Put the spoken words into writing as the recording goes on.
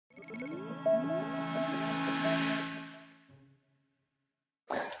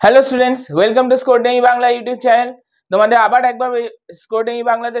Hello students, welcome to স্কোরডেমি Bangla YouTube channel. তোমাদের আবার একবার স্কোরডেমি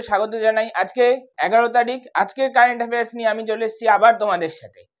বাংলাতে স্বাগত জানাই। আজকে 11 তারিখ, আজকের কারেন্ট অ্যাফেয়ার্স নিয়ে আমি চলে এসেছি আবার তোমাদের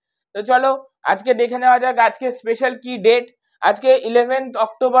সাথে। তো চলো আজকে দেখে নেওয়া যাক আজকে স্পেশাল কি ডেট। আজকে 11th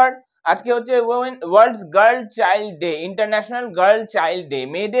অক্টোবর, আজকে হচ্ছে world's girl child day, international girl child day.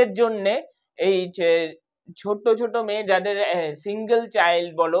 মেয়েদের জন্য এই ছোট ছোট মেয়ে যাদের সিঙ্গেল চাইল্ড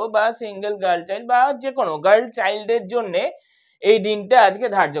বলো বা সিঙ্গেল গার্ল চাইল্ড বা যে কোনো গার্ল চাইল্ডের জন্য এই দিনটা আজকে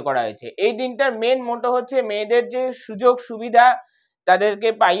ধার্য করা হয়েছে। এই দিনটার মেন মোটো হচ্ছে মেয়েদের যে সুযোগ সুবিধা তাদেরকে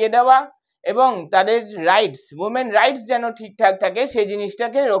পাইয়ে দেওয়া এবং তাদের রাইটস, উইমেন রাইটস যেন ঠিকঠাক থাকে সেই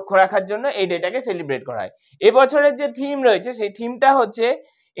জিনিসটাকে রক্ষা রাখার জন্য এই ডেটাকে সেলিব্রেট করা হয়। এবছরের যে থিম রয়েছে সেই থিমটা হচ্ছে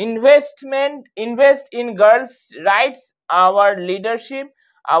invest in girls rights, hour leadership,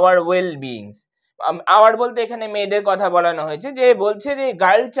 hour well beings. Hour বলতে এখানে মেয়েদের কথা বলানো হয়েছে, যে বলছে যে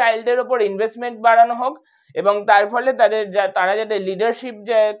গার্ল চাইল্ডের ওপর ইনভেস্টমেন্ট বাড়ানো হোক এবং তার ফলে তারা যাতে লিডারশিপ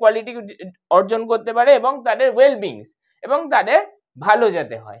কোয়ালিটি অর্জন করতে পারে এবং তাদের ওয়েল বিইংস এবং তাদের ভালো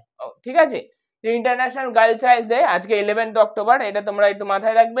যাতে হয়। ঠিক আছে, ইন্টারন্যাশনাল গার্ল চাইল্ড ডে আজকে 11th অক্টোবর, এটা তোমরা একটু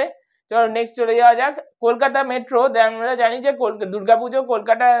মাথায় রাখবে। চলো নেক্সট চলে যাওয়া যাক। কলকাতা মেট্রো, আমরা জানি যে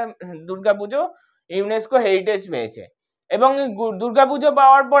কলকাতা দুর্গাপুজো ইউনেস্কো হেরিটেজ পেয়েছে এবং দুর্গাপুজো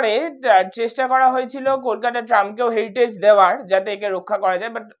পাওয়ার পরে চেষ্টা করা হয়েছিল কলকাতা ট্রামকেও হেরিটেজ দেওয়ার, যাতে একে রক্ষা করা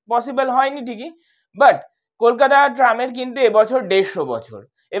যায়, বাট পসিবল হয়নি ঠিকই। বাট কলকাতা ট্রামের কিন্তু এবছর 150 বছর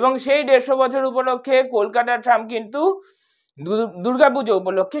এবং সেই 150 বছর উপলক্ষে কলকাতা ট্রাম কিন্তু দুর্গাপুজো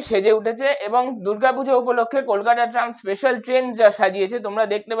উপলক্ষে সেজে উঠেছে এবং দুর্গাপুজো উপলক্ষে কলকাতা ট্রাম স্পেশাল ট্রেন যা সাজিয়েছে তোমরা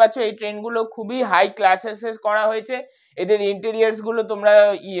দেখতে পাচ্ছ। এই ট্রেনগুলো খুবই হাই ক্লাসেস করা হয়েছে, এদের ইন্টেরিয়ার্স গুলো তোমরা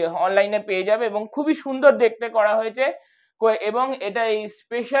অনলাইনে পেয়ে যাবে এবং খুবই সুন্দর দেখতে করা হয়েছে এবং এটা এই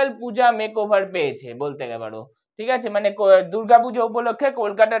স্পেশাল পূজা মেকওভার পেয়েছে বলতে পারো। ঠিক আছে, মানে দুর্গাপুজো উপলক্ষে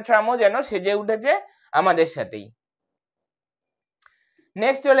কলকাতা ট্রামও যেন সেজে উঠেছে আমাদের সাথেই।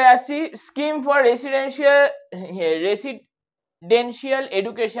 নেক্সট চলে আসছি, scheme for residential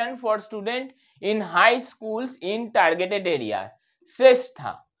education for student in high schools in targeted area,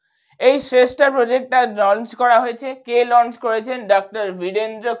 শ্রেষ্ঠা। এই শ্রেষ্ঠা প্রজেক্টটা লঞ্চ করা হয়েছে। কে লঞ্চ করেছেন? Doctor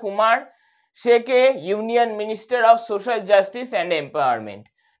Virender Kumar শেকে, union minister of social justice and empowerment.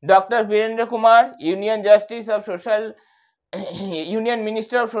 Doctor Virender Kumar, union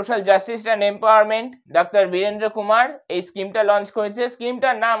minister of social justice and empowerment, doctor Virender Kumar এই স্কিমটা launch করেছে।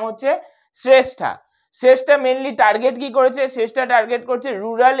 স্কিমটার নাম হচ্ছে শ্রেষ্ঠা। শ্রেষ্ঠা মেনলি টার্গেট কি করেছে? শ্রেষ্ঠা টার্গেট করছে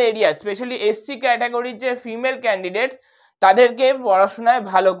রুরাল এরিয়া, স্পেশালি এসসি ক্যাটাগরির যে ফিমেল ক্যান্ডিডেটস তাদেরকে পড়াশোনায়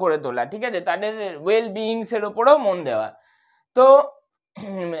ভালো করে তোলা। ঠিক আছে, তাদের ওয়েল বিইংস এর উপরেও মন দেওয়া। তো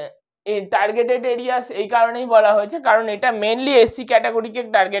এই টার্গেটেড এরিয়াস এই কারণেই বলা হয়েছে কারণ এটা মেনলি এসসি ক্যাটাগরিকে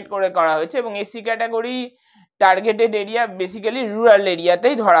টার্গেট করে করা হয়েছে এবং SC category targeted area basically rural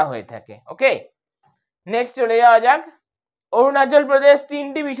এরিয়াতেই ধরা হয়ে থাকে। ওকে, নেক্সট চলে যাওয়া যাক। অরুণাচল প্রদেশ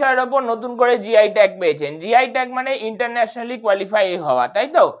 3টি বিষয়ের ওপর নতুন করে জিআই ট্যাগ পেয়েছেন। জিআই ট্যাগ মানে ইন্টারন্যাশনালি কোয়ালিফাই হওয়া, তাই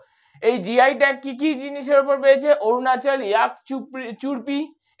তো? এই জিআই ট্যাগ কি কি জিনিসের উপর পেয়েছে? অরুণাচল ইয়াক চুরপি,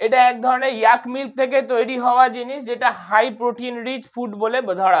 এটা এক ধরনের ইয়াক মিল্ক থেকে তৈরি হওয়া জিনিস যেটা হাই প্রোটিন রিচ ফুড বলে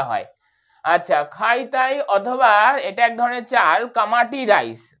ধরা হয়। আচ্ছা, খাইতাই অথবা এটা এক ধরনের চাল, খামতি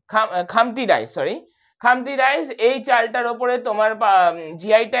রাইস, এই চালটার উপরে তোমার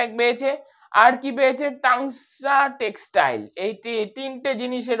জিআই ট্যাগ পেয়েছে। আর কি পেয়েছে? টাংসা টেক্সটাইল। এই 3টে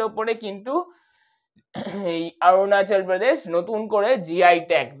জিনিসের উপরে কিন্তু এই অরুণাচল প্রদেশ নতুন করে জিআই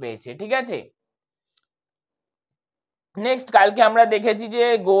ট্যাগ পেয়েছে। ঠিক আছে, নেক্সট কালকে আমরা দেখেছি যে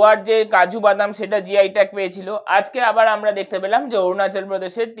গোয়ার যে কাজু বাদাম সেটা জিআই ট্যাগ পেয়েছিল। আজকে আবার আমরা দেখতে পেলাম যে অরুণাচল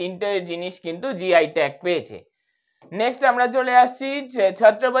প্রদেশের 3টে জিনিস কিন্তু জিআই ট্যাগ পেয়েছে। নেক্সট আমরা চলে আসছি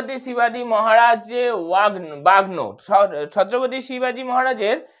ছত্রপতি শিবাজী মহারাজ যে বাঘনোক। ছত্রপতি শিবাজী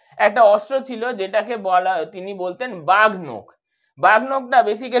মহারাজের একটা অস্ত্র ছিল যেটাকে তিনি বলতেন বাঘনোক। বাঘনোকটা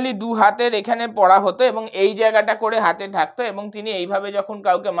বেসিক্যালি 2 হাতের এখানে পড়া হতো এবং এই জায়গাটা করে হাতে থাকতো এবং তিনি এইভাবে যখন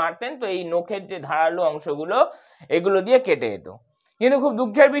কাউকে মারতেন তো এই নখের যে ধারালো অংশগুলো এগুলো দিয়ে কেটে যেত। কিন্তু খুব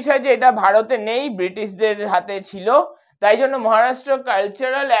দুঃখের বিষয় যে এটা ভারতে নেই, ব্রিটিশদের হাতে ছিল। তাই জন্য মহারাষ্ট্র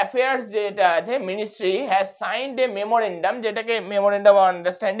কালচারাল অ্যাফেয়ার্স যেটা আছে ministry has signed A memorandum, যেটাকে মেমোরেন্ডাম অফ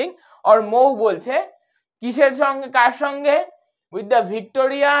আন্ডারস্ট্যান্ডিং অর মৌ বলছে। কিসের সঙ্গে? কার সঙ্গে? With the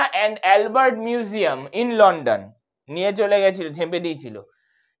Victoria and Albert museum in London. নিয়ে চলে গেছিল, ঝেঁপে দিয়েছিল।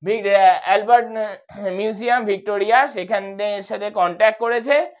 অ্যালবার্ট মিউজিয়াম ভিক্টোরিয়া সেখানের সাথে কন্ট্যাক্ট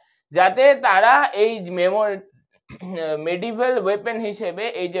করেছে যাতে তারা এই মেডিভেল ওয়েপেন হিসেবে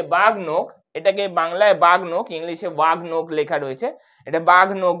এই যে বাঘনোক, এটাকে বাংলায় বাঘনোক, ইংলিশে ওয়াঘনোক লেখা রয়েছে, এটা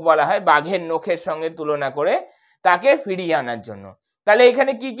বাঘনোক বলা হয়, বাঘের নখের সঙ্গে তুলনা করে তাকে ফিরিয়ে আনার জন্য। তাহলে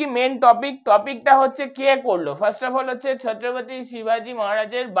এখানে কি কি মেন টপিকটা হচ্ছে কে করলো, ফার্স্ট অফ অল হচ্ছে ছত্রপতি শিবাজি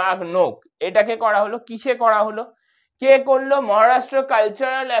মহারাজের বাঘ নোক, এটাকে করা হলো, কিসে করা হলো, কে করলো, মহারাষ্ট্র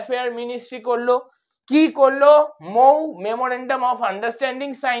কালচারাল অ্যাফেয়ার মিনিস্ট্রি করলো, কি করলো, মৌ মেমোরেন্ডাম অফ আন্ডারস্ট্যান্ডিং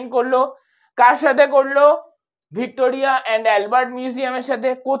সাইন করলো, কার সাথে করলো, ভিক্টোরিয়া অ্যান্ড অ্যালবার্ট মিউজিয়ামের সাথে,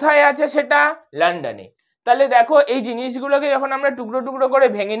 কোথায় আছে সেটা, লন্ডনে। তাহলে দেখো এই জিনিসগুলোকে যখন আমরা টুকরো টুকরো করে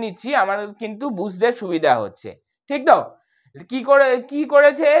ভেঙে নিচ্ছি আমাদের কিন্তু বুঝতে সুবিধা হচ্ছে, ঠিক তো। কি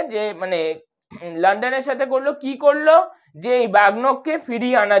করেছে যে মানে লন্ডনের সাথে করলো, কি করলো, যে এই বাগনককে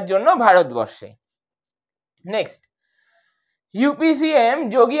ফিরিয়ে আনার জন্য ভারতবর্ষে। নেক্সট, ইউপিসিএম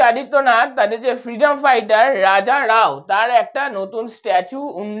যোগী আদিত্যনাথ তাদের যে ফ্রিডম ফাইটার রাজা রাও তার একটা নতুন স্ট্যাচু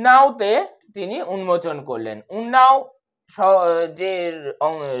উন্নাওতে তিনি উন্মোচন করলেন। উন্নাও যে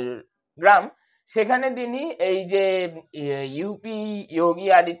গ্রাম, সেখানে তিনি এই যে UP Yogi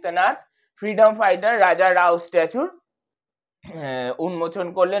Adityanath freedom fighter রাজা রাও স্ট্যাচুর উন্মোচন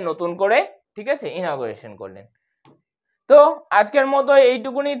করলেন নতুন করে, ঠিক আছে, ইনঅগ্রেশন করলেন। তো আজকের মতো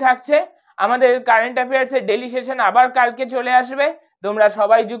এইটুকুনি থাকছে। আমাদের কারেন্ট অ্যাফেয়ার্স এর ডেইলি সেশন আবার কালকে চলে আসবে। তোমরা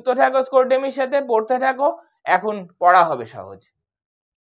সবাই যুক্ত থাকো স্কোরডেমির সাথে, পড়তে থাকো, এখন পড়া হবে সহজ।